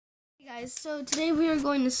Guys, so today we are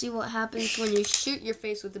going to see what happens when you shoot your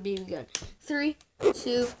face with a BB gun. 3,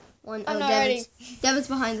 2, 1. I'm not ready. Devin's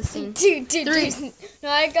behind the scene. Dude. 3. No,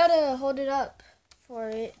 I gotta hold it up for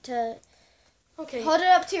it to. Okay. Hold it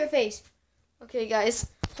up to your face. Okay,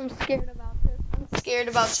 guys. I'm scared about this. I'm scared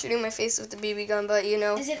about shooting my face with the BB gun, but you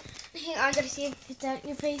know. Is it? Hang on, I gotta see if it's out in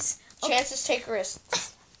your face. Chances take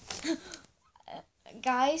risks.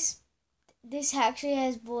 Guys, this actually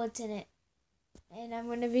has bullets in it. And I'm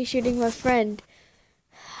gonna be shooting my friend.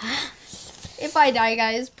 If I die,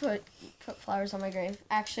 guys, put flowers on my grave.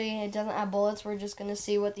 Actually, it doesn't have bullets. We're just gonna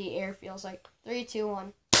see what the air feels like. 3, 2,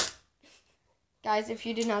 1. Guys, if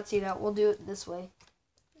you did not see that, we'll do it this way.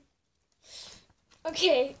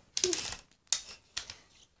 Okay.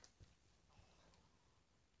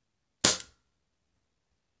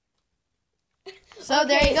 So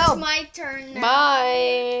there you go. It's my turn now.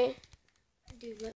 Bye. Dude,